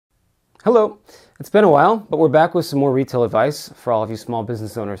Hello, it's been a while, but we're back with some more retail advice for all of you small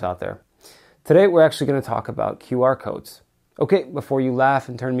business owners out there. Today, we're actually going to talk about QR codes. Okay, before you laugh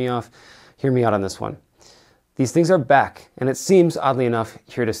and turn me off, hear me out on this one. These things are back, and it seems, oddly enough,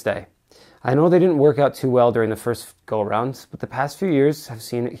 here to stay. I know they didn't work out too well during the first go-around, but the past few years have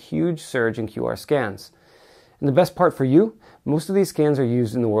seen a huge surge in QR scans. And the best part for you, most of these scans are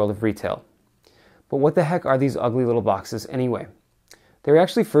used in the world of retail. But what the heck are these ugly little boxes anyway? They were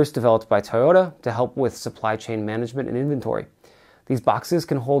actually first developed by Toyota to help with supply chain management and inventory. These boxes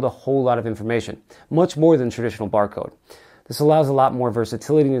can hold a whole lot of information, much more than traditional barcode. This allows a lot more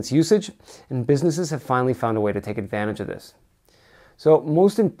versatility in its usage, and businesses have finally found a way to take advantage of this. So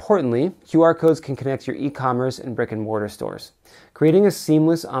most importantly, QR codes can connect your e-commerce and brick and mortar stores. Creating a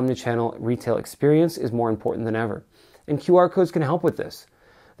seamless omnichannel retail experience is more important than ever, and QR codes can help with this.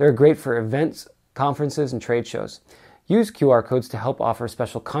 They're great for events, conferences, and trade shows. Use QR codes to help offer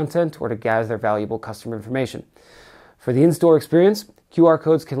special content or to gather valuable customer information. For the in-store experience, QR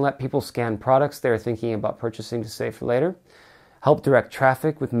codes can let people scan products they are thinking about purchasing to save for later, help direct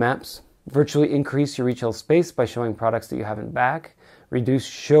traffic with maps, virtually increase your retail space by showing products that you have in back, reduce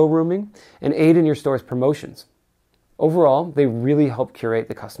showrooming, and aid in your store's promotions. Overall, they really help curate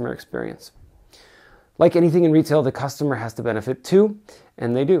the customer experience. Like anything in retail, the customer has to benefit too,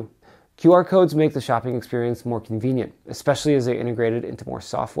 and they do. QR codes make the shopping experience more convenient, especially as they're integrated into more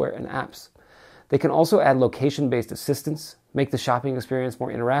software and apps. They can also add location-based assistance, make the shopping experience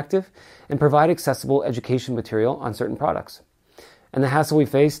more interactive, and provide accessible education material on certain products. And the hassle we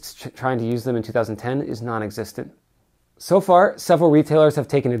faced trying to use them in 2010 is non-existent. So far, several retailers have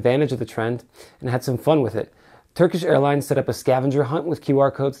taken advantage of the trend and had some fun with it. Turkish Airlines set up a scavenger hunt with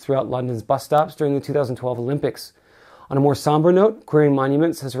QR codes throughout London's bus stops during the 2012 Olympics. On a more somber note, Queering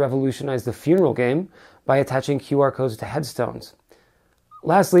Monuments has revolutionized the funeral game by attaching QR codes to headstones.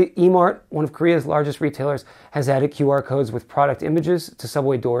 Lastly, Emart, one of Korea's largest retailers, has added QR codes with product images to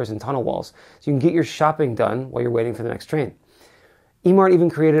subway doors and tunnel walls, so you can get your shopping done while you're waiting for the next train. Emart even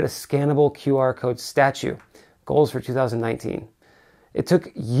created a scannable QR code statue, goals for 2019. It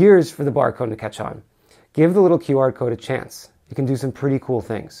took years for the barcode to catch on. Give the little QR code a chance. You can do some pretty cool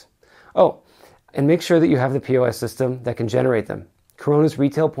things. Oh, and make sure that you have the POS system that can generate them. Corona's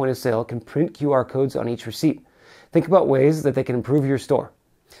retail point of sale can print QR codes on each receipt. Think about ways that they can improve your store.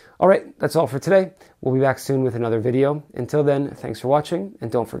 All right, that's all for today. We'll be back soon with another video. Until then, thanks for watching,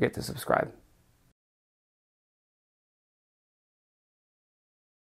 and don't forget to subscribe.